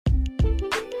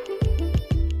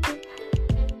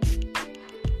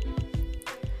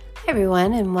Hi,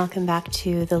 everyone, and welcome back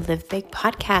to the Live Big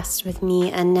podcast with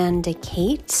me, Ananda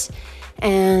Kate.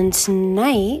 And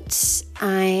tonight,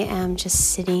 I am just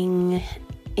sitting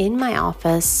in my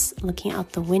office looking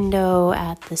out the window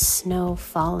at the snow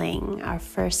falling. Our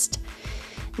first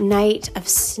night of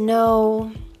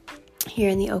snow here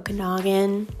in the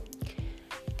Okanagan.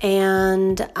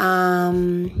 And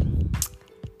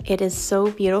it is so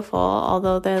beautiful,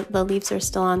 although the leaves are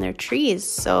still on their trees.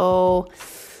 So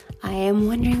I am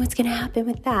wondering what's going to happen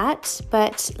with that,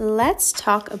 but let's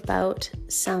talk about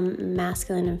some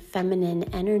masculine and feminine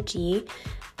energy,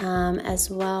 as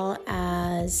well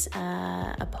as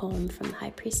a poem from the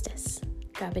High Priestess.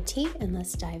 Grab a tea and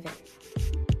let's dive in.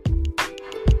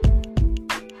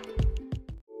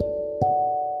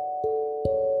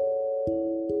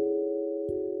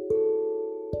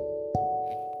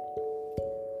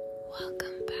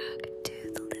 Welcome back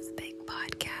to the Live Big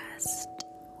podcast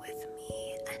with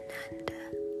me, Ananda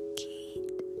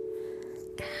Kate.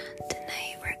 And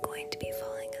tonight we're going to be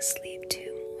falling asleep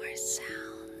to more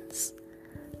sounds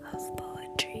of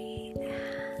poetry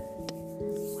and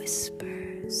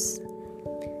whispers.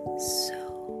 So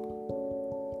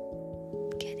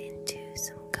get into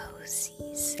some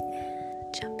cozies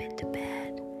and jump into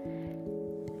bed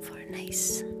for a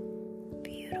nice,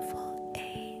 beautiful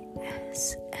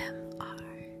ASMR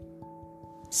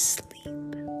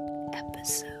sleep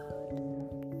episode.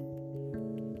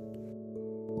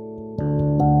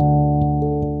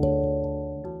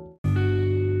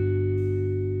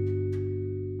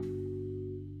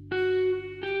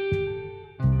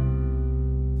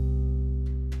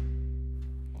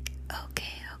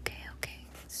 Okay.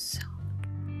 So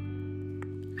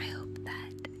I hope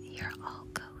that you're all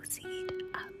cozied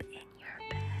up in your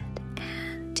bed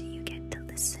and you get to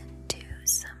listen to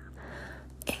some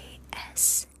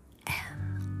ASMR,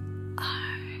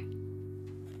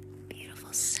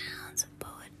 beautiful sounds of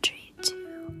poetry to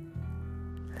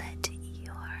let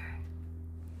your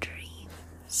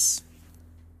dreams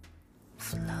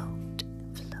float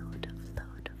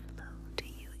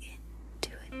you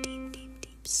into a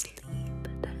deep sleep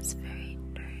that is very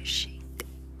nourishing.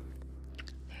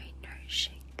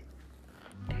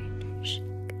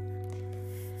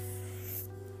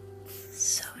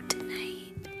 So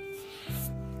tonight,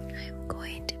 I'm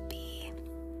going to be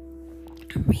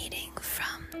reading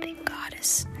from the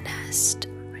Goddess Nest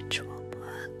ritual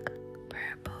book,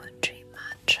 prayer, poetry,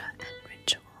 mantra, and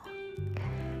ritual.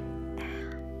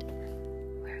 And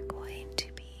we're going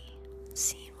to be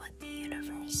seeing what the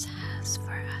universe has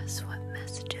for us, what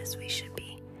messages we should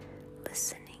be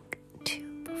listening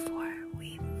to before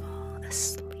we fall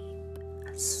asleep.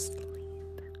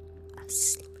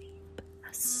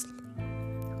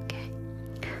 Okay?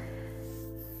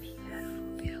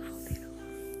 Beautiful.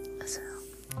 So,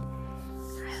 I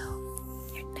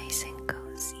hope you're nice and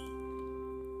cozy.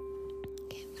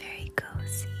 Get very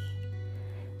cozy.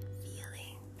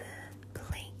 Feeling the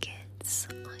blankets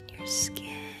on your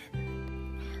skin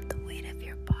and the weight of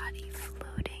your body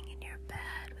floating in your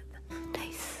bed with a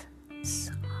nice,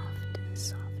 soft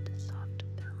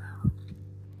pillow.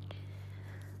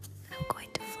 I'm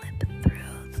going to flip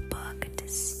through the book to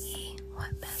see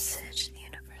what message the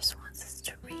universe wants us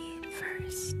to read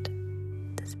first.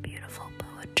 This beautiful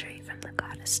poetry from the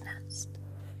Goddess Nest.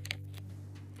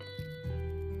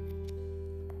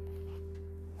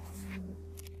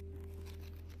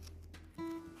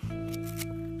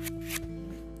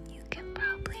 You can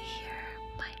probably hear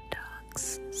my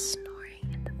dogs snoring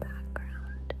in the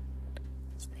background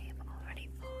as they have already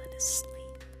fallen asleep.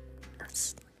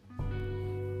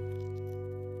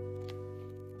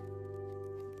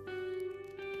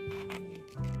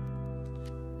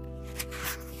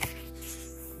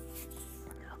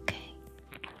 Okay.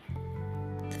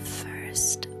 The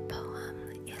first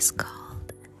poem is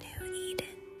called New Eden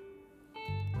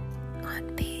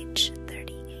on page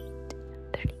 38.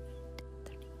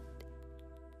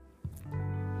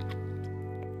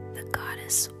 The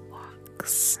goddess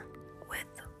walks with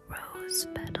rose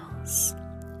petals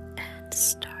and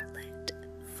starlit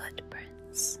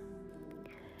footprints.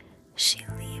 She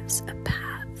leaves a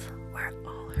path where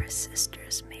all her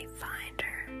sisters may find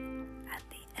her at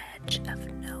the edge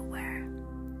of nowhere.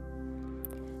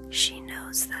 She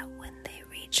knows that when they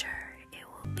reach her, it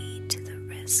will be to the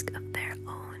risk of their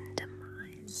own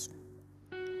demise.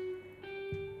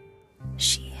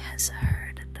 She has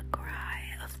heard the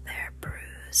cry of their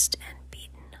bruised and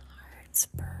beaten hearts,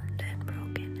 burned and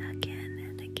broken again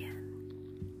and again.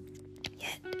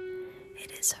 Yet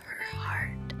it is her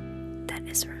heart that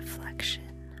is a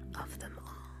reflection of them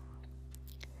all,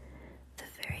 the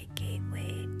very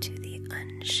gateway to the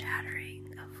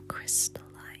unshattering of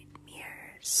crystalline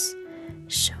mirrors force,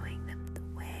 showing them the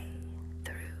way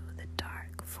through the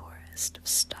dark forest of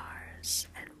stars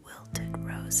and wilted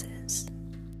roses.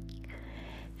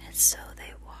 And so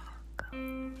they walk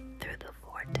through the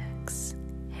vortex,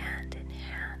 hand in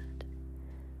hand,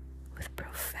 with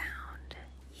profound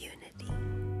unity.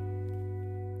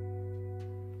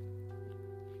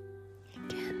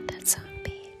 Again, that's on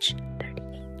page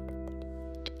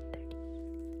 38.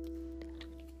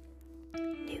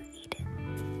 New Eden.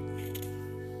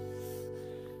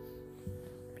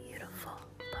 Beautiful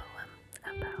poem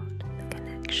about the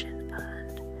connection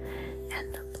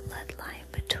and the bloodline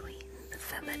between the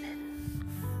feminine.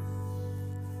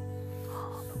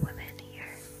 All the women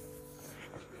here.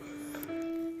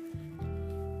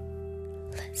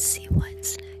 Let's see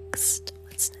what's next.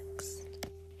 What's next?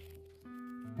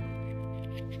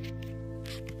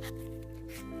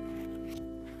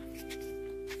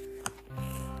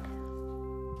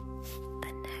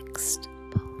 The next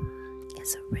poem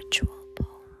is a ritual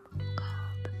poem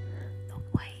called The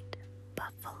White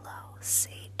Buffalo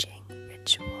Saging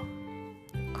Ritual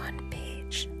on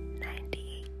page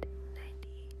 98.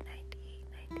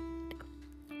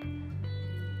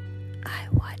 I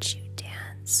watch you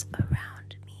dance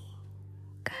around me,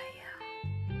 Gaia.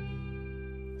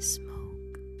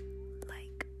 Smoke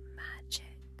like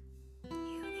magic.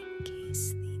 You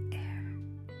encase the air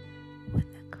with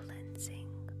a cleansing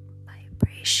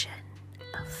vibration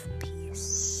of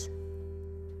peace.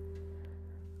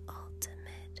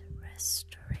 Ultimate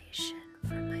restoration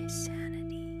for my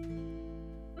sanity.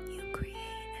 You create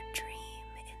a dream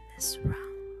in this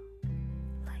realm,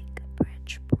 like a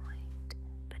bridge point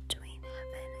between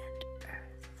heaven and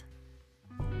earth.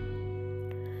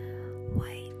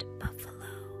 White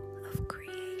buffalo of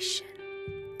creation,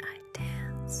 I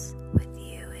dance with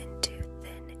you into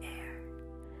thin air,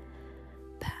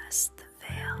 past the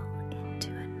veil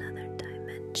into another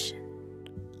dimension.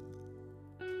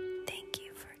 Thank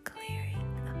you for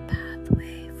clearing a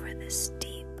pathway for this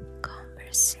deep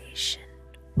conversation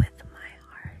with my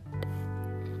heart.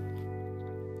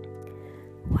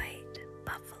 White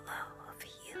buffalo of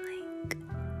healing,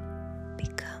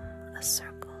 become a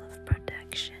circle of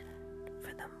protection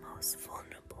for the most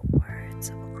vulnerable words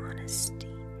of honesty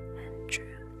and truth.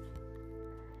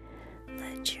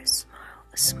 Let your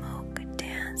smoke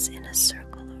dance in a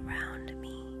circle around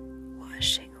me,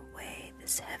 washing away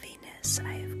this heaviness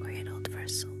I have cradled for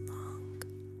so long.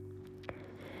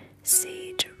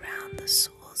 Sage around the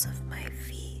soles of my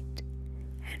feet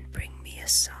and bring me a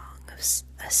song of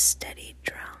a steady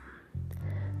drum,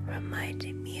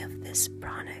 reminding me of this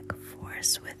pranic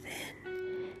force within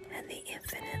and the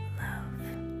infinite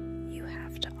love you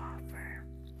have to offer.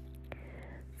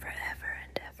 Forever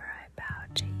and ever I bow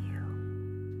to you.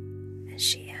 And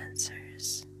she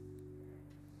answers,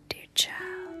 Dear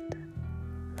child,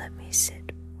 let me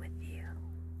sit with you.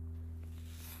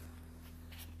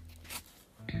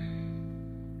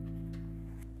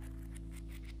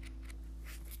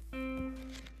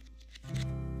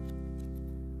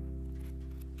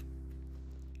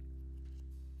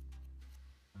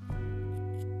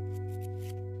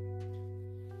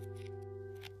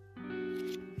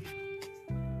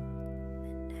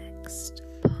 The next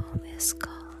poem is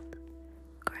called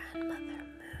Grandmother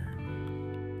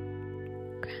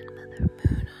Moon. Grandmother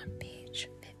Moon on page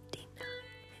 59.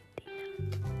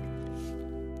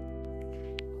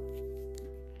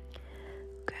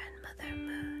 Grandmother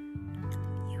Moon,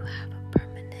 you have a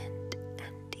permanent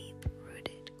and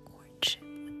deep-rooted courtship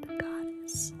with the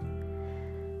goddess.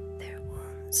 Their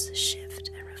wounds shift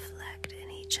and reflect in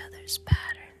each other's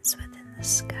patterns within the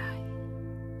sky.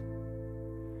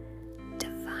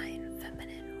 Divine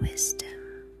feminine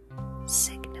wisdom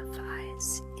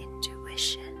signifies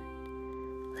intuition,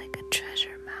 like a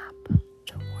treasure map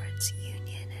towards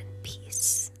union and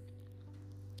peace.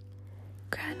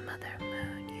 Grandmother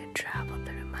Moon, you travel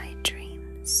through my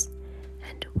dreams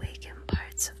and awaken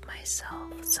parts of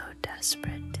myself so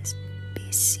desperate to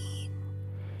be seen.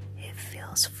 It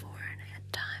feels foreign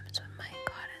at times when my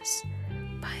goddess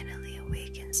finally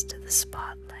awakens to the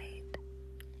spotlight.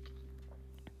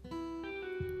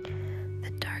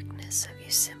 The darkness of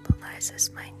you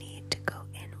symbolizes my need to go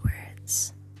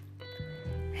inwards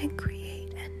and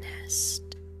create a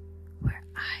nest where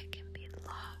I can be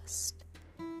lost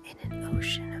in an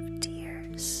ocean of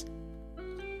tears.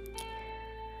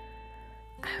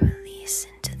 I release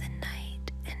into the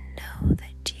night and know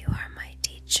that you are my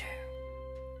teacher,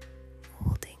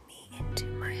 molding me into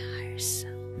my higher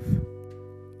self.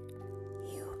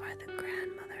 You are the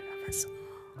grandmother of us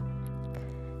all,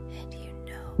 and you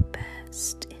know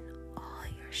best in all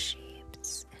your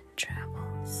shapes and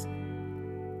travels.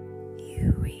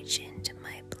 You reach into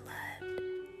my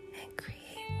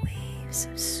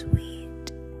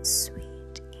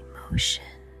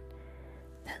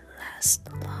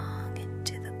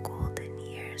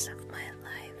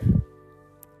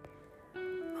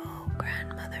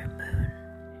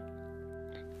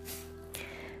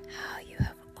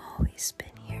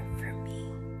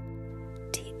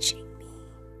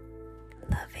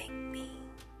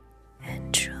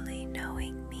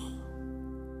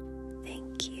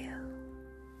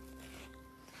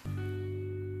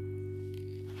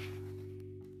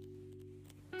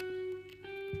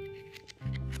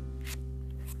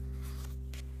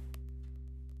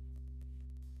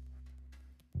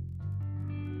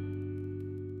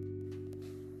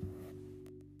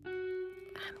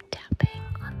I'm tapping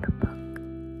on the book,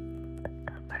 the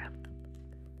cover of the book.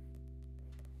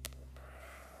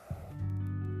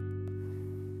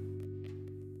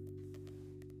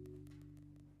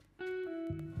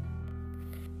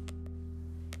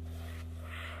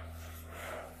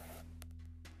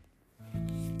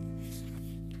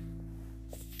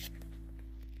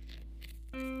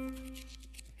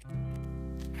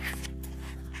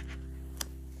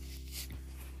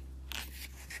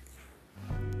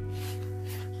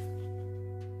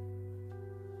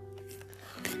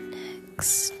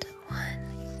 Next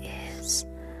one is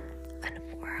an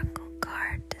oracle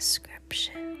card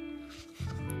description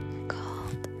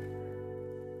called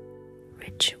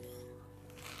Ritual.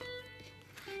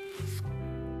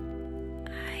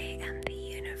 I am the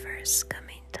universe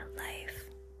coming to life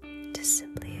to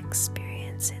simply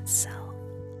experience itself.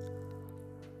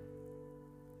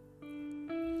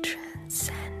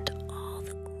 Transcend all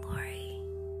the glory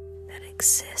that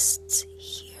exists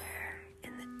here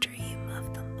in the dream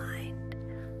of the mind.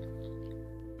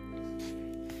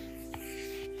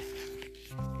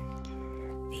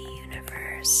 The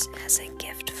universe has a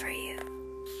gift for you.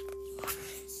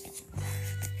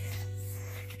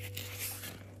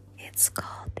 It's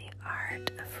called the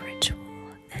art of ritual,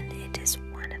 and it is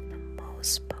one of the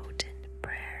most potent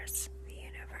prayers the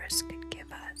universe could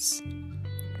give us.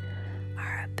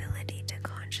 Our ability to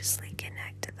consciously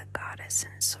connect to the goddess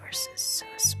and source is so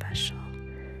special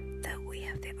that we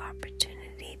have the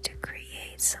opportunity to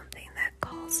create something that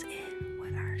calls in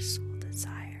what our soul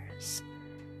desires,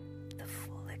 the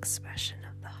full expression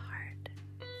of the heart.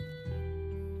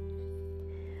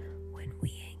 When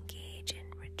we engage in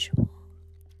ritual,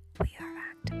 we are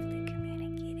actively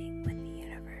communicating with the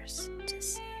universe to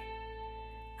say,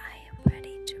 I am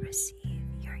ready to receive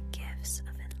your gifts of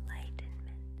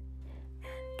enlightenment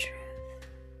and truth.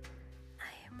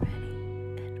 I am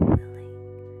ready and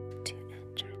willing to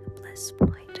enter the bliss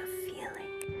point of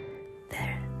feeling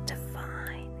their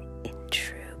divine in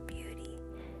true beauty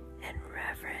and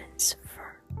reverence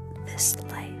for this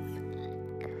life.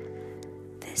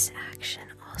 This action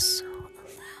also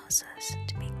allows us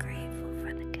to be grateful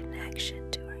for the connection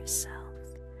to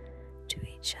ourselves, to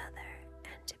each other,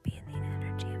 and to be in the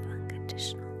energy of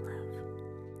unconditional love.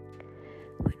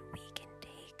 When we can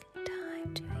take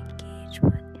time to engage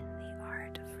in the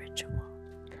art of ritual,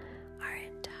 our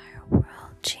entire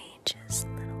world changes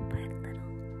little by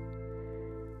little.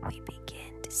 We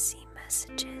begin to see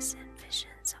messages and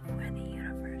visions of where the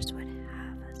universe would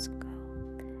have us go,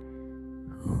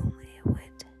 whom it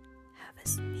would have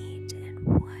us meet, and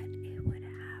what it would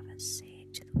have us say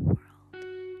to the world.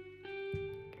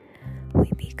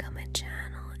 We become a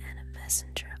channel and a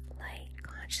messenger of light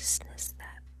consciousness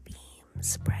that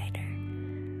beams brighter.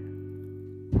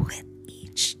 With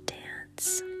each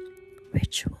dance,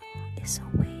 ritual is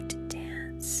a way to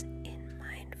dance in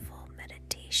mindful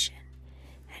meditation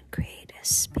and create a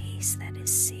space that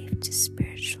is safe to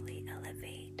spiritually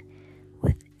elevate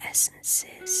with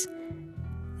essences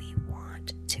we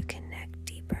want to connect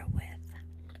deeper with.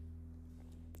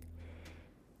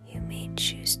 You may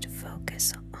choose to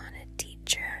focus on a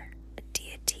teacher, a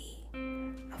deity,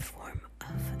 a form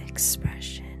of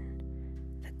expression,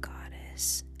 the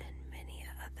goddess, and many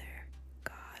other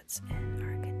gods and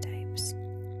archetypes.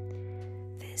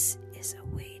 This is a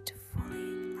way to fully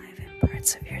enliven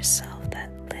parts of yourself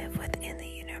that live within the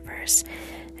universe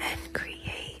and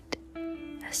create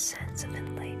a sense of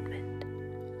enlightenment.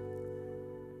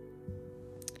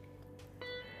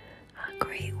 A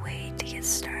great way to get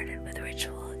started with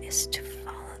ritual is to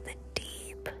follow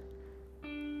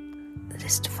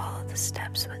the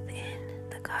steps within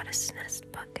the Goddess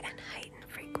Nest book and heighten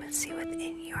frequency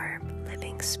within your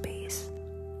living space.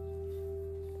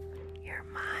 Your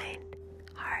mind,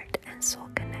 heart, and soul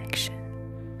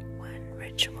connection, one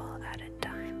ritual at a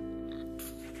time.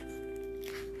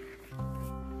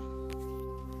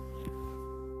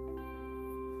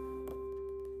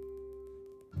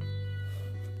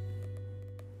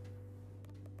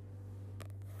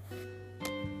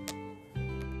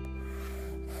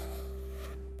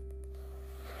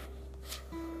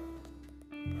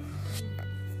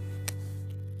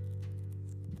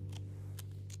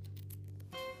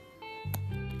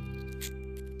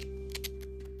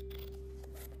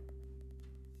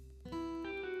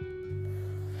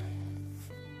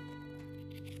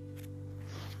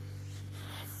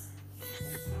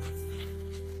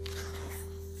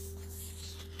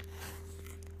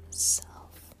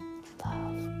 Self-love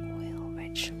oil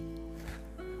ritual.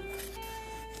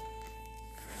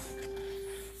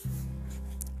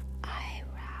 I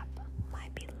wrap my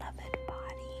beloved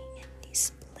body in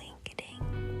these blanketing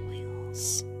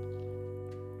oils.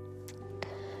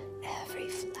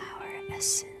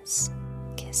 essence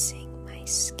kissing my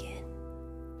skin,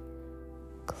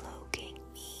 cloaking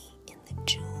me in the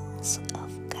jewels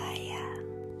of Gaia,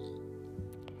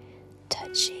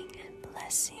 touching and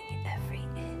blessing every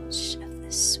inch of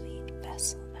this sweet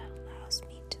vessel that allows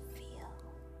me to feel.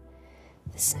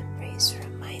 This embrace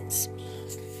reminds me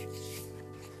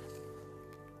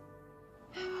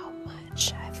how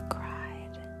much I've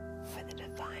cried for the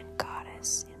divine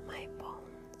goddess in my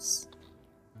bones.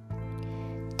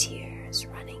 Tears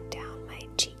running down my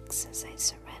cheeks as I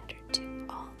surrender to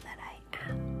all that I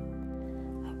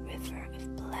am. A river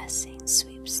of blessing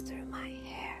sweeps through my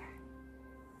hair,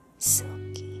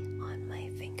 silky on my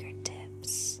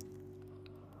fingertips,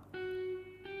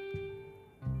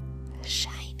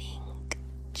 shining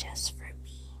just for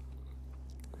me,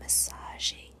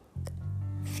 massaging,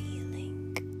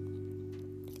 feeling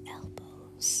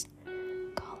elbows,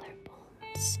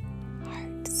 collarbones,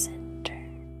 heart center,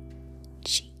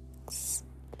 cheeks,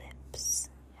 lips,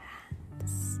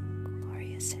 hands,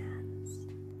 glorious hands.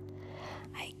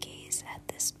 I gaze at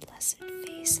this blessed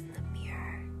face in the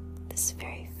mirror, this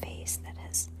very face that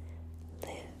has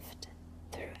lived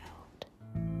throughout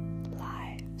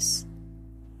lives,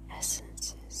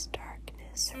 essences,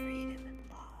 darkness, freedom, and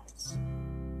loss.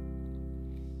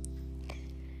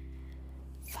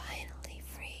 Finally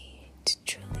free to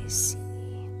truly see,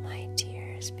 my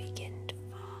tears begin to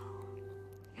fall,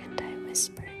 and I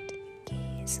whisper into the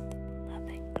gaze of the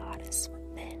beloved goddess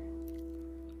within.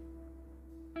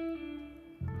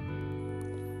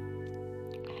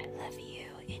 I love you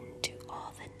into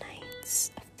all the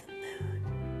nights of the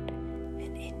moon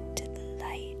and into the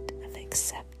light of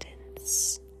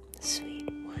acceptance, sweet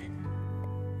one.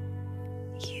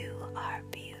 You are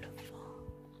beautiful.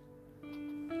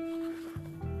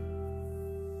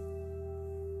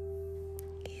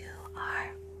 You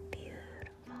are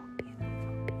beautiful,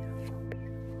 beautiful, beautiful, beautiful,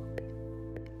 beautiful.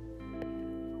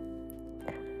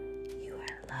 You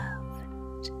are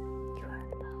loved. You are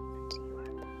loved. You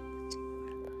are loved. You are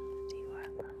loved. You are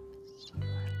loved. You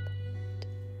are loved.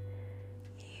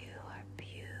 You are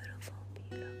beautiful,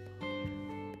 beautiful.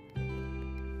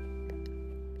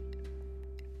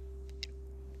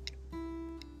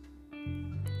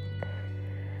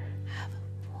 Have a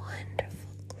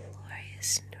wonderful,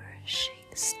 glorious, nourishing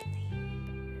sleep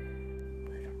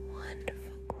with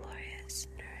wonderful, glorious,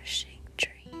 nourishing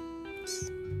dreams.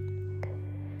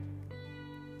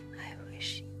 I wish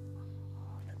you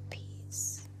all the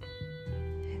peace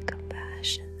and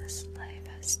compassion this life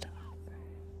has to offer,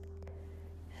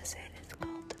 as it is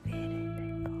cultivated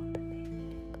and cultivated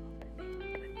and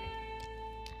cultivated within.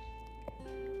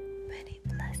 Many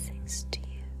blessings to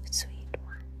you, sweet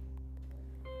one.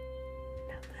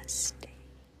 Namaste.